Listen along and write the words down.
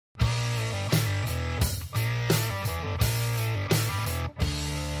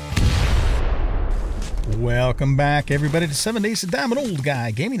Welcome back, everybody, to 7 Days to Diamond Old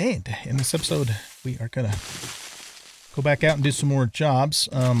Guy Gaming. And in this episode, we are going to go back out and do some more jobs.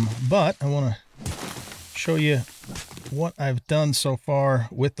 But I want to show you what I've done so far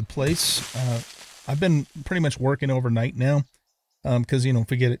with the place. I've been pretty much working overnight now. Because, you know, if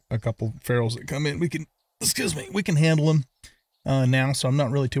we get a couple ferals that come in, we can, we can handle them now. So I'm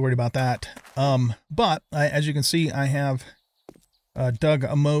not really too worried about that. But as you can see, I have dug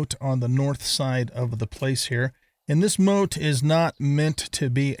a moat on the north side of the place here. And this moat is not meant to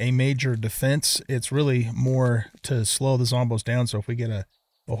be a major defense. It's really more to slow the zombos down. So if we get a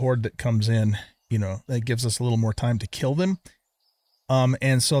horde that comes in, you know, that gives us a little more time to kill them.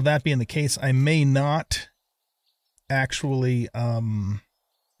 And so that being the case, I may not actually,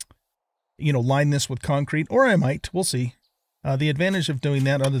 you know, line this with concrete, or I might, we'll see. The advantage of doing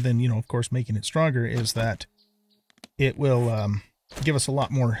that, other than, you know, of course, making it stronger, is that it will, give us a lot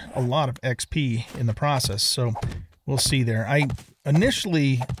of XP in the process. So we'll see there. I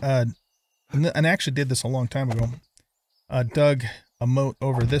initially, and I actually did this a long time ago, dug a moat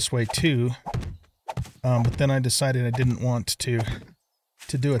over this way too. But then I decided I didn't want to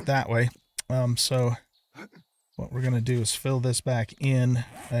do it that way. So what we're going to do is fill this back in.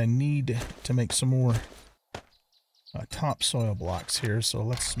 I need to make some more topsoil blocks here. So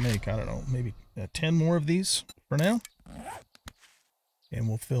let's make, I don't know, maybe 10 more of these for now. And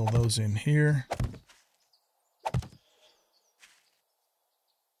we'll fill those in here.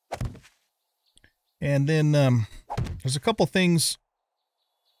 And then there's a couple things,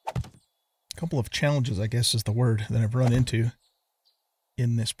 a couple of challenges, I guess is the word, that I've run into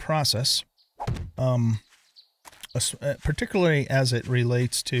in this process. Particularly as it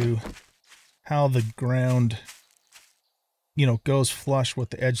relates to how the ground, you know, goes flush with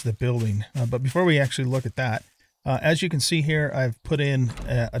the edge of the building. But before we actually look at that, as you can see here, I've put in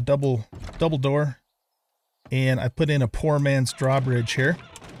a double door, and I put in a poor man's drawbridge here.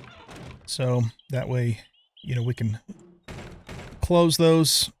 So that way, you know, we can close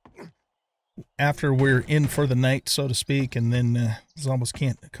those after we're in for the night, so to speak, and then zombies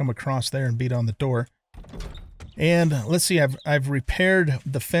can't come across there and beat on the door. And let's see, I've repaired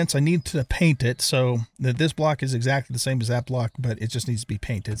the fence. I need to paint it, so that this block is exactly the same as that block, but it just needs to be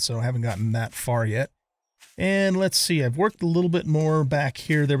painted. So I haven't gotten that far yet. And let's see, I've worked a little bit more back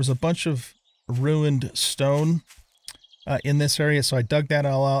here. There was a bunch of ruined stone in this area, so I dug that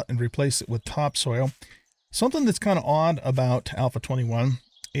all out and replaced it with topsoil. Something that's kind of odd about Alpha 21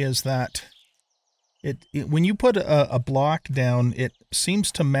 is that when you put a block down, it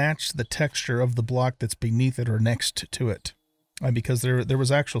seems to match the texture of the block that's beneath it or next to it. Because there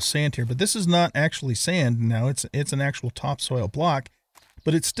was actual sand here, but this is not actually sand now. It's an actual topsoil block,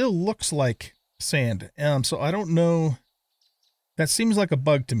 but it still looks like sand. So I don't know. That seems like a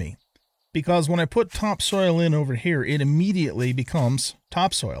bug to me, because when I put topsoil in over here, it immediately becomes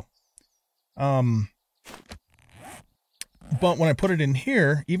topsoil. But when I put it in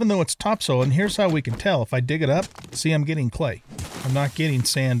here, even though it's topsoil, and here's how we can tell. If I dig it up, see, I'm getting clay. I'm not getting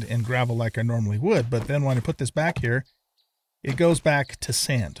sand and gravel like I normally would. But then when I put this back here, it goes back to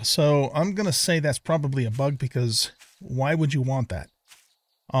sand. So I'm going to say that's probably a bug, because why would you want that?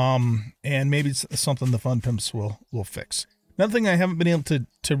 And maybe it's something the Fun Pimps will fix. Another thing I haven't been able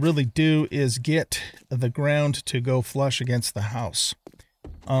to really do is get the ground to go flush against the house.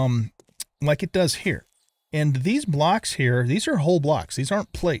 Like it does here. And these blocks here, these are whole blocks. These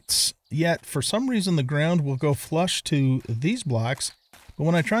aren't plates. Yet, for some reason, the ground will go flush to these blocks. But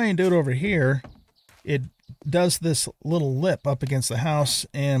when I try and do it over here, it does this little lip up against the house.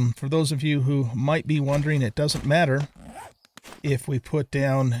 And for those of you who might be wondering, it doesn't matter if we put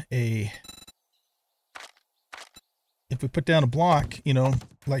down a block, you know,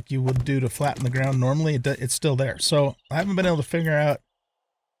 like you would do to flatten the ground normally. It's still there. So I haven't been able to figure out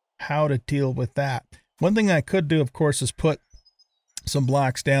how to deal with that. One thing I could do, of course, is put some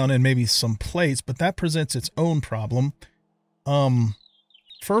blocks down and maybe some plates, but that presents its own problem.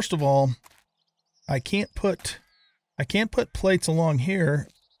 First of all, I can't put plates along here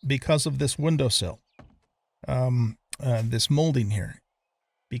because of this windowsill, this molding here,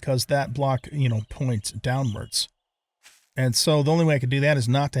 because that block, you know, points downwards. And so the only way I could do that is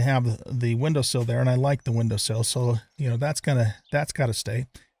not to have the windowsill there, and I like the windowsill, so, you know, that's got to stay.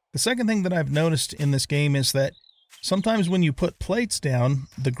 The second thing that I've noticed in this game is that sometimes when you put plates down,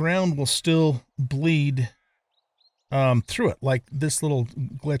 the ground will still bleed through it, like this little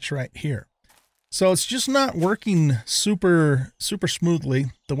glitch right here. So it's just not working super smoothly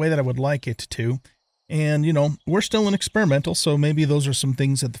the way that I would like it to. And, you know, we're still in experimental, so maybe those are some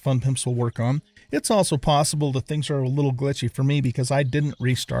things that the Fun Pimps will work on. It's also possible that things are a little glitchy for me because I didn't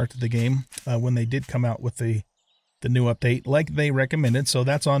restart the game when they did come out with the new update like they recommended, so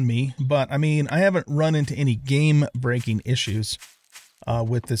that's on me. But, I mean, I haven't run into any game-breaking issues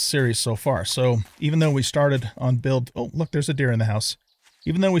with this series so far. So even though we started on build... Oh, look, there's a deer in the house.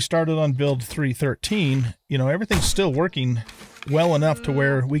 Even though we started on build 313, you know, everything's still working well enough to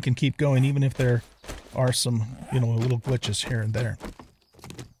where we can keep going, even if there are some, you know, little glitches here and there.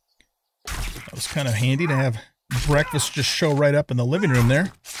 It was kind of handy to have breakfast just show right up in the living room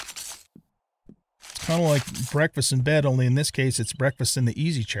there. It's kind of like breakfast in bed, only in this case, it's breakfast in the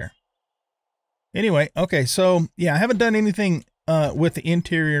easy chair. Anyway, okay, so, yeah, I haven't done anything with the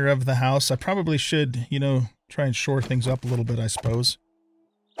interior of the house. I probably should, you know, try and shore things up a little bit, I suppose.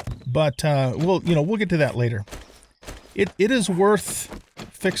 But we'll get to that later. It is worth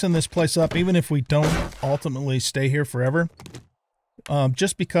fixing this place up, even if we don't ultimately stay here forever.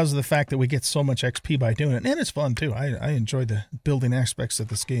 Just because of the fact that we get so much XP by doing it. And it's fun, too. I enjoy the building aspects of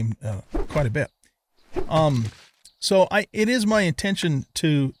this game quite a bit. So it is my intention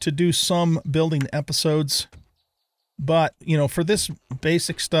to do some building episodes. But, you know, for this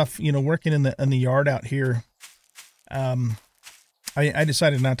basic stuff, you know, working in the yard out here, I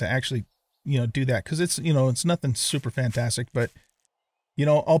decided not to actually, you know, do that because it's, you know, it's nothing super fantastic. But, you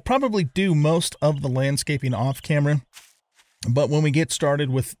know, I'll probably do most of the landscaping off camera. But when we get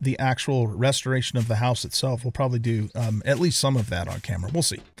started with the actual restoration of the house itself, we'll probably do at least some of that on camera. We'll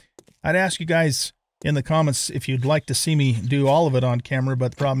see. I'd ask you guys in the comments if you'd like to see me do all of it on camera,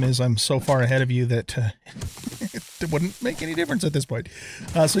 but the problem is I'm so far ahead of you that it wouldn't make any difference at this point.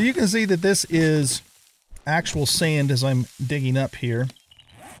 So you can see that this is actual sand as I'm digging up here.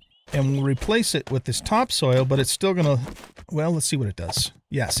 And we'll replace it with this topsoil, but it's still going to, well, let's see what it does.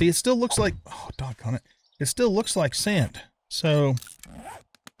 Yeah, see, it still looks like, oh, doggone it. It still looks like sand. So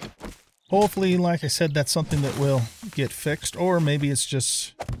hopefully, like I said, that's something that will get fixed, or maybe it's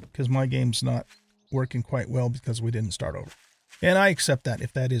just because my game's not working quite well because we didn't start over. And I accept that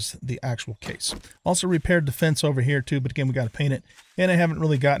if that is the actual case. Also repaired the fence over here too, but again, we got to paint it. And I haven't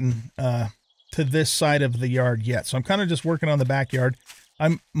really gotten to this side of the yard yet. So I'm kind of just working on the backyard.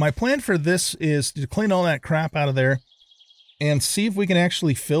 My plan for this is to clean all that crap out of there and see if we can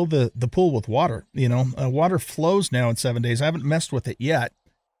actually fill the pool with water. You know, water flows now in 7 days. I haven't messed with it yet,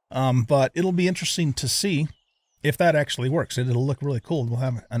 but it'll be interesting to see if that actually works. It'll look really cool. We'll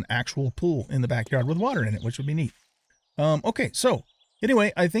have an actual pool in the backyard with water in it, which would be neat. Okay, so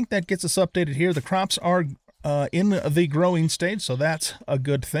anyway, I think that gets us updated here. The crops are in the growing stage, so that's a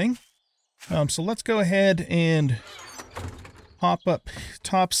good thing. So let's go ahead and hop up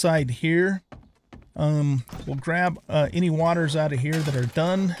topside here. We'll grab any waters out of here that are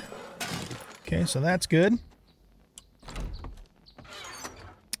done. Okay, so that's good.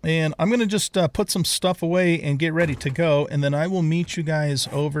 And I'm going to just put some stuff away and get ready to go, and then I will meet you guys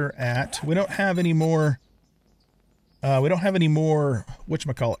over at... We don't have any more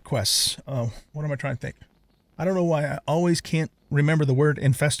whatchamacallit quests. What am I trying to think? I don't know why I always can't remember the word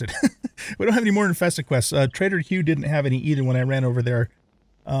infested. We don't have any more infested quests. Trader Hugh didn't have any either when I ran over there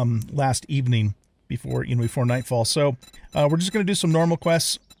last evening before nightfall. So we're just going to do some normal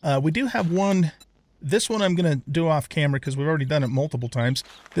quests. We do have one. This one I'm going to do off camera because we've already done it multiple times.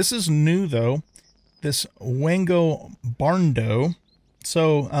 This is new though. This Wango Barndo.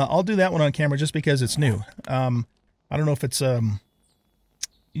 So I'll do that one on camera just because it's new. I don't know if it's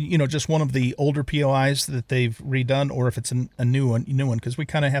just one of the older POIs that they've redone, or if it's a new one, because we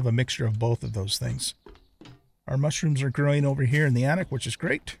kind of have a mixture of both of those things. Our mushrooms are growing over here in the attic, which is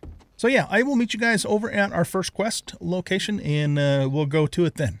great. So yeah, I will meet you guys over at our first quest location, and we'll go to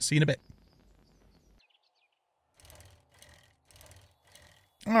it then. See you in a bit.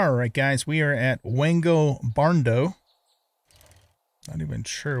 All right, guys, we are at Wango Barndo. Not even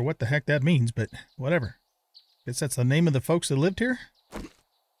sure what the heck that means, but whatever. Guess that's the name of the folks that lived here.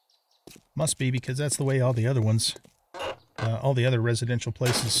 Must be, because that's the way all the other ones, all the other residential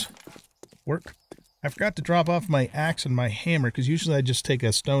places work. I forgot to drop off my axe and my hammer, because usually I just take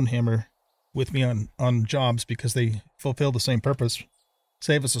a stone hammer with me on jobs because they fulfill the same purpose.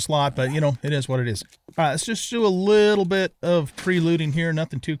 Save us a slot, but, it is what it is. All right, let's just do a little bit of pre-looting here.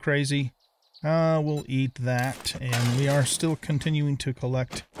 Nothing too crazy. We'll eat that, and we are still continuing to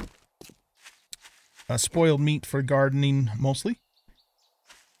collect spoiled meat for gardening, mostly.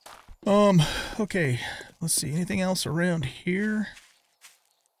 Okay, let's see. Anything else around here?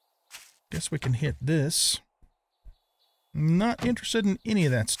 Guess we can hit this. Not interested in any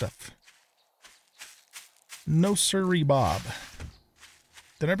of that stuff. No sirree, Bob.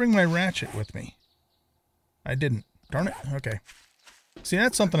 Did I bring my ratchet with me? I didn't. Darn it. Okay. See,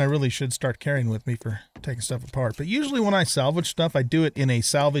 that's something I really should start carrying with me for taking stuff apart. But usually when I salvage stuff, I do it in a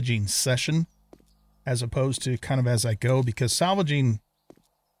salvaging session as opposed to kind of as I go, because salvaging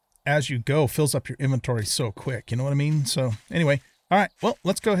as you go fills up your inventory so quick. You know what I mean? So anyway, all right, well,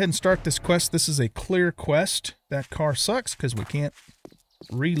 let's go ahead and start this quest. This is a clear quest. That car sucks because we can't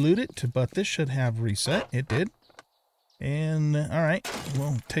reloot it, but this should have reset. It did. And all right,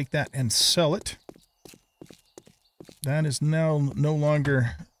 we'll take that and sell it. That is now no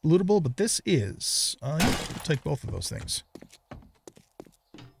longer lootable, but this is. Yeah, we'll take both of those things.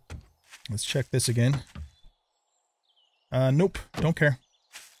 Let's check this again. Nope, don't care.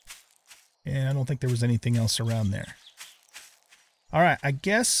 And I don't think there was anything else around there. All right, I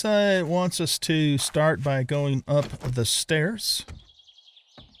guess it wants us to start by going up the stairs.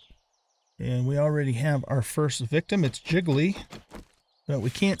 And we already have our first victim. It's Jiggly. But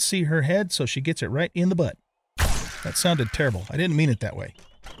we can't see her head, so she gets it right in the butt. That sounded terrible. I didn't mean it that way.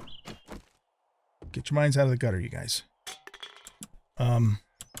 Get your minds out of the gutter, you guys.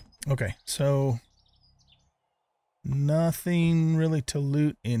 Okay, so nothing really to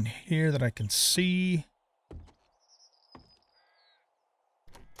loot in here that I can see.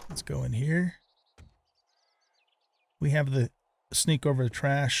 Let's go in here. We have the sneak over the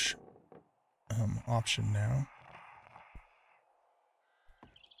trash option now.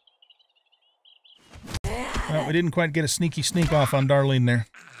 Well, we didn't quite get a sneaky sneak off on Darlene there.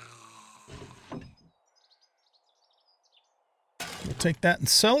 We'll take that and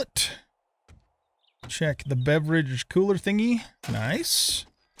sell it. Check the beverage cooler thingy. Nice.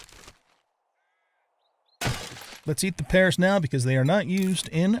 Let's eat the pears now because they are not used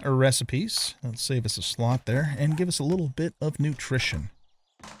in our recipes. That'll save us a slot there and give us a little bit of nutrition.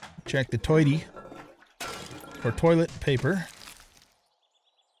 Check the toity for toilet paper.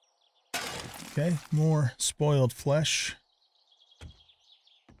 Okay, more spoiled flesh.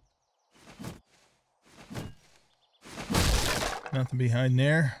 Nothing behind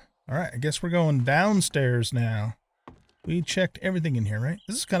there. All right, I guess we're going downstairs now. We checked everything in here, right?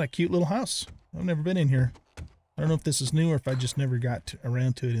 This is kind of a cute little house. I've never been in here. I don't know if this is new or if I just never got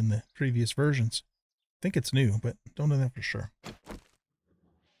around to it in the previous versions. I think it's new, but don't know that for sure.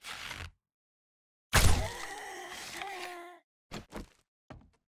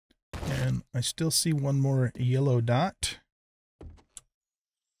 And I still see one more yellow dot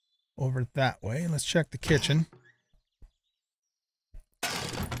over that way. Let's check the kitchen.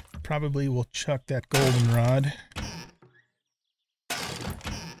 Probably will chuck that goldenrod.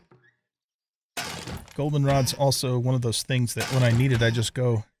 Goldenrod's also one of those things that when I need it, I just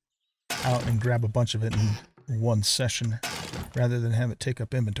go out and grab a bunch of it in one session rather than have it take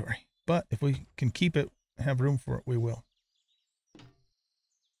up inventory. But if we can keep it, have room for it, we will.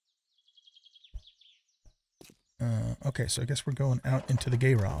 Okay, so I guess we're going out into the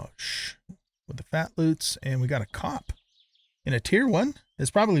garage with the fat loots, and we got a cop in a tier 1.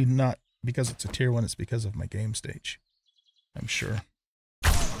 It's probably not because it's a tier 1, it's because of my game stage, I'm sure.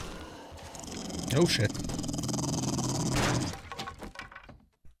 Oh shit.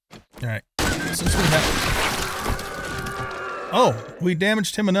 Alright. Since we have... Oh, we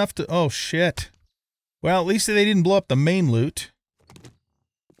damaged him enough to... Oh shit. Well, at least they didn't blow up the main loot.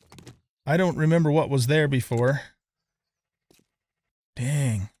 I don't remember what was there before.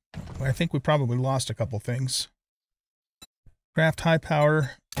 Dang. Well, I think we probably lost a couple things. Craft high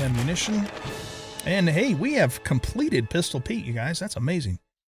power ammunition. And hey, we have completed Pistol Pete, you guys. That's amazing.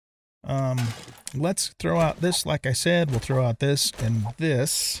 Let's throw out this. Like I said, we'll throw out this and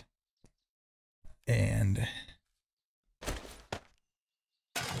this. And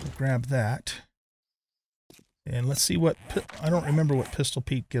we'll grab that. And let's see what... I don't remember what Pistol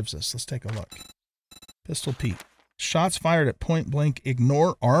Pete gives us. Let's take a look. Pistol Pete. Shots fired at point blank.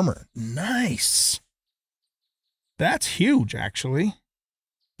 Ignore armor. Nice. That's huge, actually.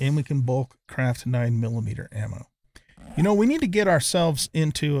 And we can bulk craft 9mm ammo. You know, we need to get ourselves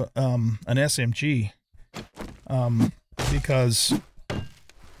into an SMG. Because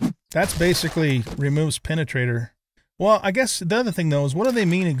that's basically removes penetrator. Well, I guess the other thing, though, is what do they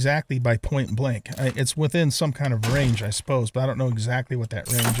mean exactly by point blank? It's within some kind of range, I suppose, but I don't know exactly what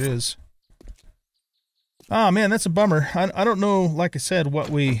that range is. Ah, man, that's a bummer. I don't know, like I said, what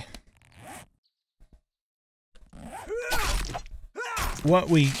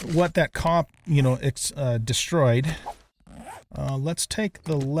that cop, you know, destroyed. Let's take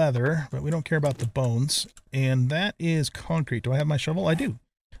the leather, but we don't care about the bones. And that is concrete. Do I have my shovel? I do.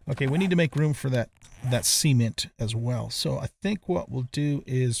 Okay, we need to make room for that cement as well. So I think what we'll do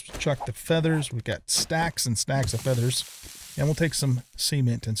is chuck the feathers. We've got stacks and stacks of feathers. And we'll take some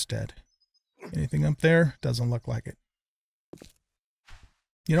cement instead. Anything up there? Doesn't look like it.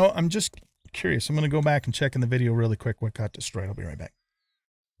 You know, I'm just curious. I'm going to go back and check in the video really quick what got destroyed. I'll be right back.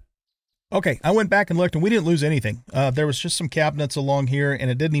 Okay, I went back and looked, and we didn't lose anything. There was just some cabinets along here,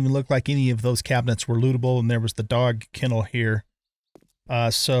 and it didn't even look like any of those cabinets were lootable, and there was the dog kennel here.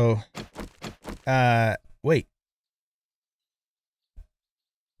 Wait.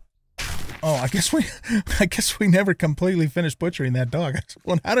 Oh, I guess we never completely finished butchering that dog.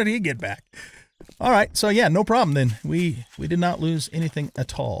 Well, how did he get back? All right, so yeah, no problem then. We did not lose anything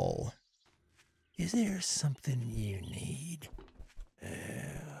at all. Is there something you need?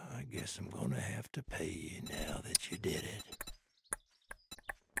 I guess I'm gonna have to pay you now that you did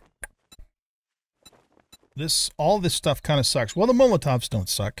it. All this stuff kind of sucks. Well, the Molotovs don't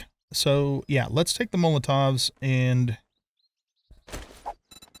suck. So yeah, let's take the Molotovs and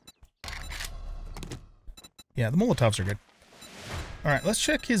yeah, the Molotovs are good. All right, let's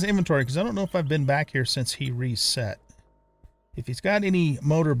check his inventory because I don't know if I've been back here since he reset. If he's got any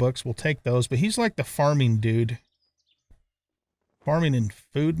motor books, we'll take those. But he's like the farming dude. Farming and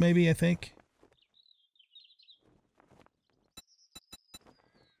food, maybe, I think.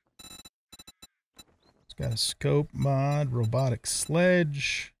 He's got a scope mod, robotic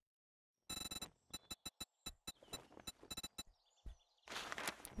sledge.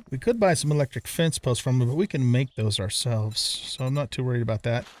 We could buy some electric fence posts from him, but we can make those ourselves, so I'm not too worried about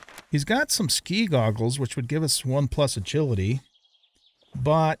that. He's got some ski goggles, which would give us 1+ agility.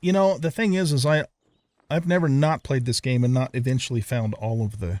 But, you know, the thing is I've never not played this game and not eventually found all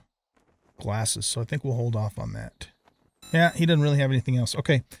of the glasses, so I think we'll hold off on that. Yeah, he doesn't really have anything else.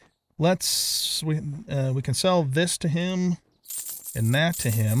 Okay, we can sell this to him and that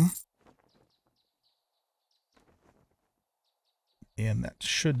to him. And that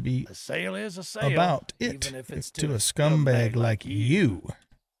should be a sale is a sale, about it, even if it's to a scumbag like you.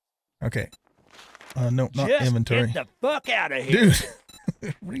 Okay. No, not just inventory. Get the fuck out of here.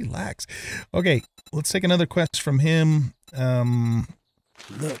 Dude, relax. Okay, let's take another quest from him.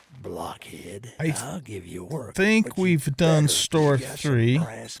 Look, blockhead, I'll give you work. I think we've done store 3.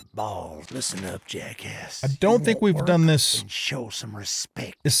 Brass balls. Listen up, jackass. I don't think we've done this. And show some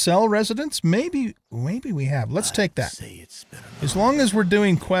respect. Is cell residence? Maybe we have. Let's take that. As long as we're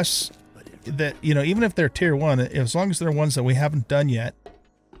doing quests that, you know, even if they're tier 1, as long as they're ones that we haven't done yet,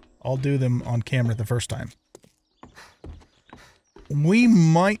 I'll do them on camera the first time. We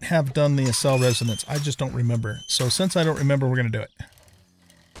might have done the cell residence. I just don't remember. So since I don't remember, we're going to do it.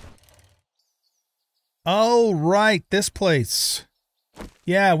 Oh, right. This place.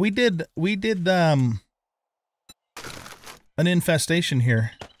 Yeah, we did an infestation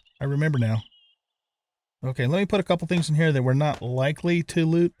here. I remember now. Okay, let me put a couple things in here that we're not likely to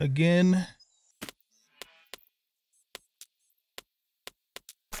loot again.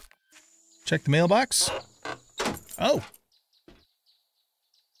 Check the mailbox. Oh.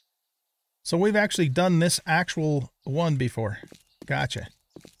 So we've actually done this actual one before. Gotcha.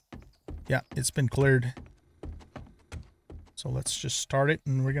 Yeah, it's been cleared. So let's just start it,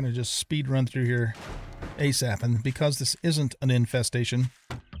 and we're going to just speed run through here ASAP. And because this isn't an infestation,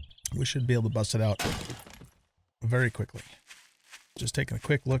 we should be able to bust it out very quickly. Just taking a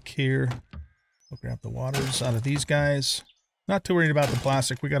quick look here. We'll grab the waters out of these guys. Not too worried about the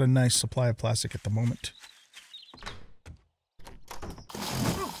plastic. We got a nice supply of plastic at the moment.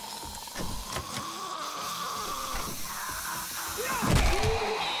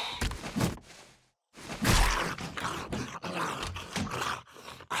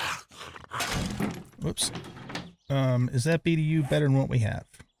 Whoops. Is that BDU better than what we have?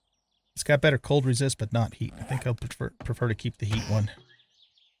 It's got better cold resist, but not heat. I think I'll prefer to keep the heat one.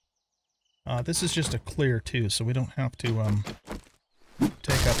 This is just a clear too, so we don't have to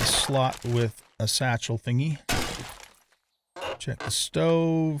take up a slot with a satchel thingy. Check the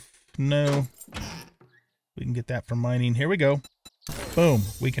stove. No. We can get that from mining. Here we go. Boom.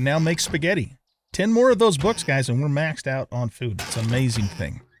 We can now make spaghetti. 10 more of those books, guys, and we're maxed out on food. It's an amazing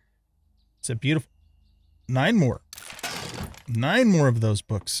thing. It's a beautiful... 9 more. 9 more of those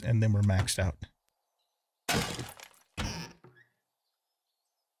books, and then we're maxed out.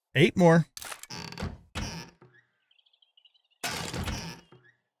 8 more.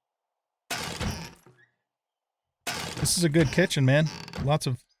 This is a good kitchen, man. Lots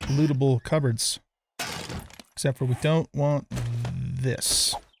of lootable cupboards. Except for we don't want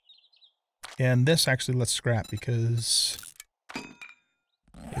this. And this actually let's scrap because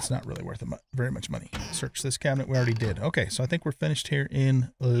it's not really worth very much money. Search this cabinet. We already did. Okay, so I think we're finished here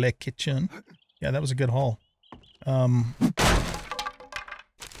in Le Kitchen. Yeah, that was a good haul.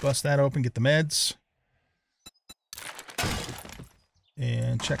 Bust that open, get the meds.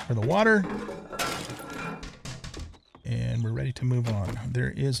 And check for the water. And we're ready to move on.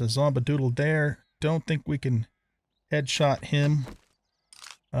 There is a zombadoodle there. Don't think we can headshot him.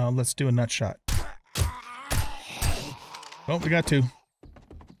 Let's do a nut shot. Oh, we got two.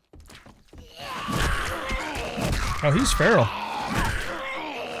 Oh, he's feral.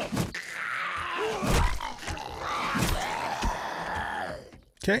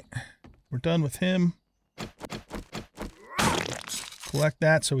 Okay, we're done with him. Collect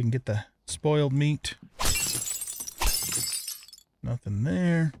that so we can get the spoiled meat. Nothing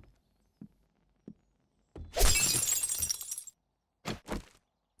there.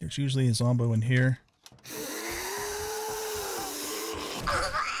 There's usually a zombo in here.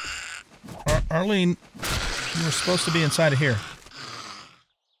 Arlene, you were supposed to be inside of here.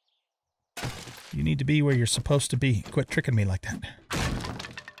 You need to be where you're supposed to be. Quit tricking me like that.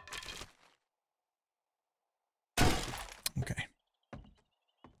 Okay.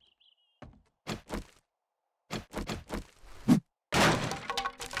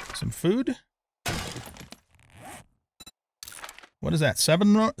 Some food. What is that?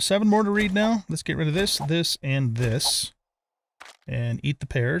 Seven more to read now? Let's get rid of this, this, and this. And eat the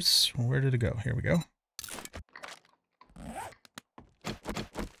pears. Where did it go? Here we go.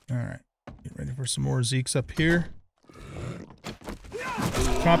 Alright. Get ready for some more Zeeks up here.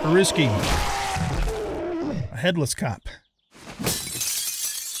 Copperisky. A headless cop.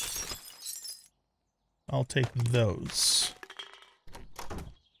 I'll take those.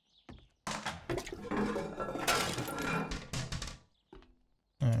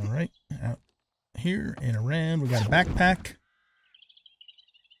 Alright. Out here and around. We got a backpack.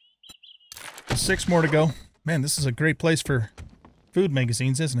 6 more to go. Man, this is a great place for food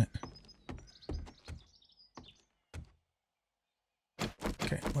magazines, isn't it?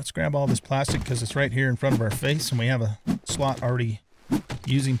 Okay, let's grab all this plastic because it's right here in front of our face and we have a slot already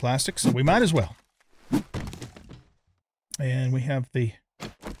using plastic, so we might as well. And we have the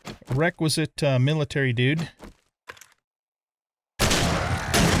requisite military dude.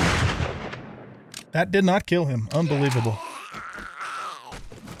 That did not kill him. Unbelievable.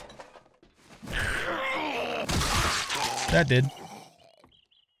 That did.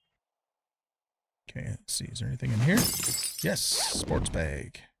 Okay, let's see. Is there anything in here? Yes, sports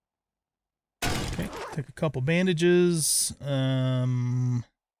bag. Okay, take a couple bandages. Nothing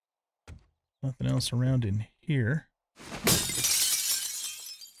else around in here.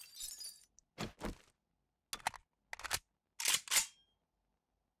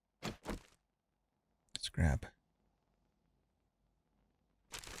 Let's grab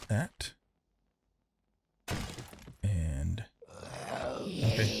that. And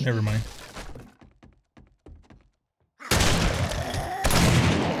okay, never mind.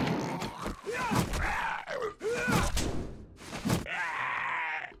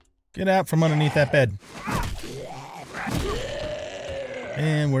 Get out from underneath that bed.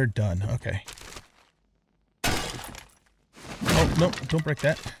 And we're done. Okay. Oh, no, don't break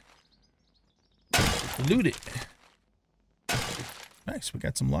that. Loot it. Nice, we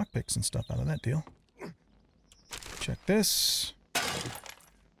got some lockpicks and stuff out of that deal. Check this.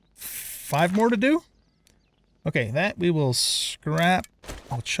 5 more to do? Okay, that we will scrap.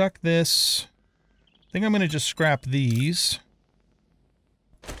 I'll chuck this. I think I'm going to just scrap these.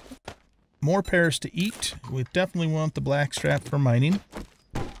 More pears to eat. We definitely want the black strap for mining.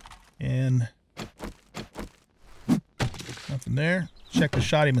 And nothing there. Check the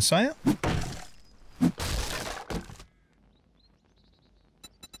Shoddy Messiah.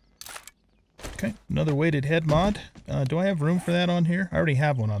 Okay, another weighted head mod. Do I have room for that on here? I already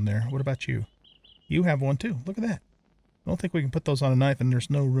have one on there. What about you? You have one too. Look at that. I don't think we can put those on a knife, and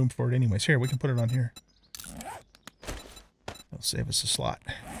there's no room for it anyways. Here, we can put it on here. That'll save us a slot.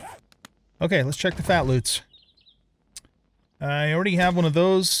 Okay, let's check the fat loots. I already have one of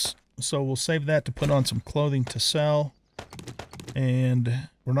those, so we'll save that to put on some clothing to sell. And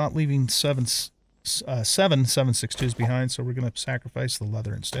we're not leaving seven 7.62s behind, so we're going to sacrifice the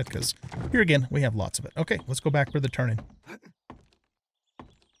leather instead, because here again, we have lots of it. Okay, let's go back for the turn-in.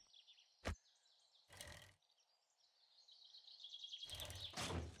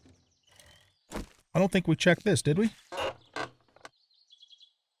 I don't think we checked this, did we?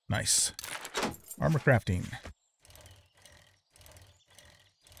 Nice. Armor crafting.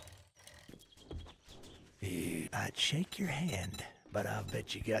 I'd shake your hand, but I'll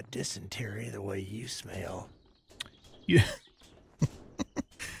bet you got dysentery the way you smell. Yeah.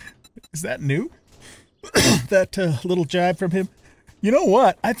 Is that new? That little jibe from him? You know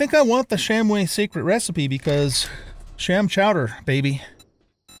what? I think I want the Shamway secret recipe because sham chowder, baby.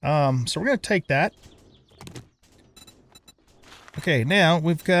 So we're going to take that. Okay, now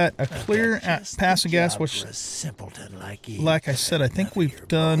we've got a clear passing gas, which, for a simpleton like you. like I said, I think we've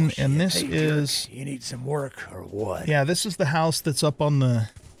done, and this Hey, is, jerk, you need some work or what? yeah, this is the house that's up on the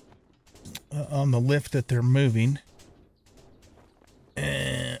lift that they're moving.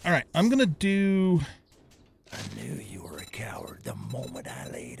 All right, I'm gonna do. I knew you were a coward the moment I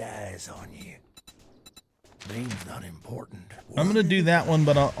laid eyes on you. Name's not important. I'm gonna do that one,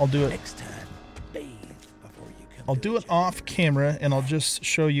 but I'll do it. Next time, bathe before you come. I'll do it off camera, and I'll just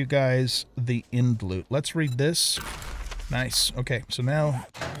show you guys the end loot. Let's read this. Nice. Okay, so now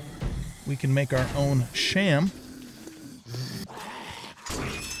we can make our own sham.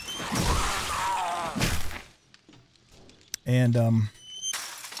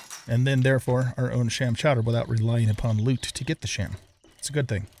 And then therefore our own sham chowder without relying upon loot to get the sham. It's a good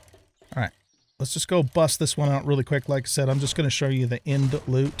thing. All right, let's just go bust this one out really quick. Like I said, I'm just going to show you the end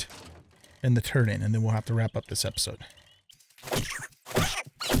loot and the turn-in, and then we'll have to wrap up this episode.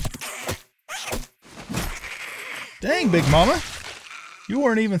 Dang, Big Mama. You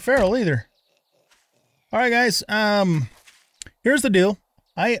weren't even feral either. All right, guys. Here's the deal.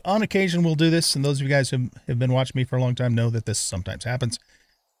 I, on occasion, will do this, and those of you guys who have been watching me for a long time know that this sometimes happens.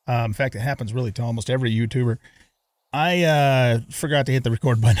 In fact, it happens really to almost every YouTuber. I forgot to hit the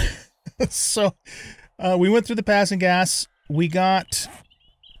record button. So we went through the passing gas. We got,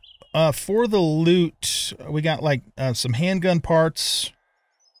 for the loot, we got like some handgun parts.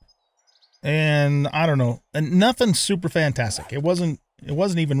 And I don't know, and nothing super fantastic. It wasn't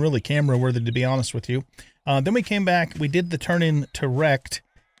even really camera worthy, to be honest with you. Then we came back, we did the turn-in to Rekt,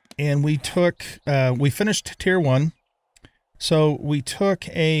 and we took, we finished tier 1. So we took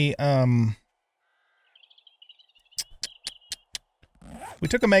a,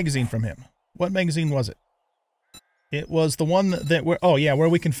 magazine from him. What magazine was it? It was the one that, where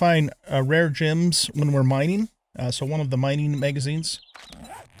we can find rare gems when we're mining. So one of the mining magazines.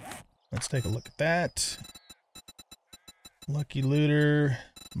 Let's take a look at that. Lucky Looter,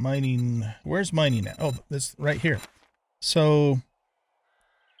 mining. Where's mining at? Oh, this right here. So,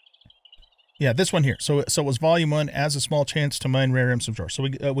 yeah, this one here. So it was volume 1, as a small chance to mine rare gems from shore. So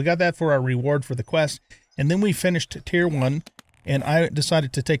we got that for our reward for the quest, and then we finished tier 1, and I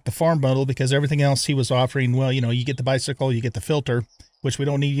decided to take the farm bundle because everything else he was offering. Well, you know, you get the bicycle, you get the filter, which we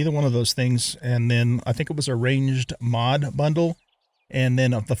don't need either one of those things, and then I think it was a ranged mod bundle. And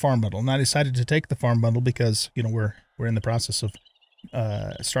then of the farm bundle. And I decided to take the farm bundle because, you know, we're in the process of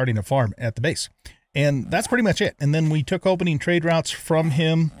starting a farm at the base. And that's pretty much it. And then we took opening trade routes from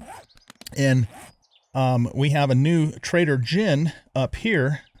him. And we have a new Trader Jin up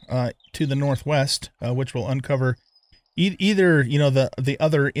here to the northwest, which will uncover either, you know, the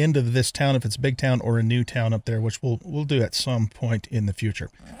other end of this town, if it's a big town, or a new town up there, which we'll do at some point in the future.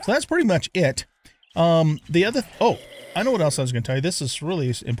 So that's pretty much it. The other, I know what else I was going to tell you. This is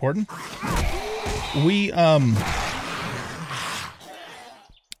really important. We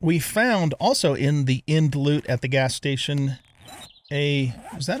found also in the end loot at the gas station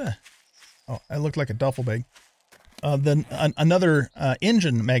is that a, it looked like a duffel bag. Another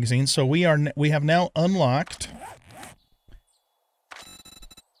engine magazine. So we have now unlocked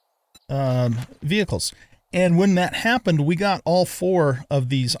vehicles. And when that happened, we got all 4 of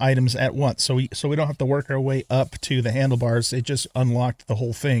these items at once. So we don't have to work our way up to the handlebars. It just unlocked the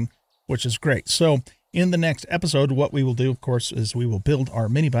whole thing, which is great. So in the next episode, what we will do, of course, is we will build our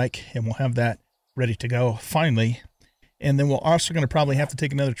mini bike, and we'll have that ready to go finally. And then we're also going to probably have to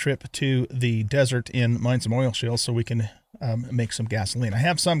take another trip to the desert and mine some oil shales so we can make some gasoline. I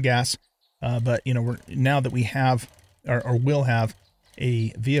have some gas, but you know, now that we have or will have a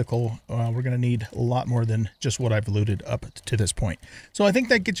vehicle, we're going to need a lot more than just what I've looted up to this point. So I think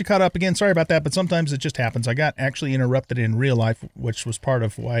that gets you caught up again. Sorry about that, but sometimes it just happens. I got actually interrupted in real life, which was part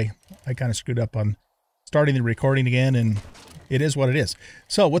of why I kind of screwed up on starting the recording again, and it is what it is.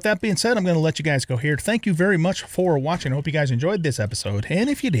 So with that being said, I'm going to let you guys go here. Thank you very much for watching. I hope you guys enjoyed this episode, and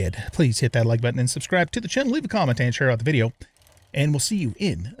if you did, please hit that like button and subscribe to the channel, leave a comment and share out the video, and we'll see you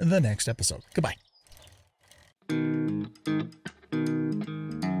in the next episode. Goodbye.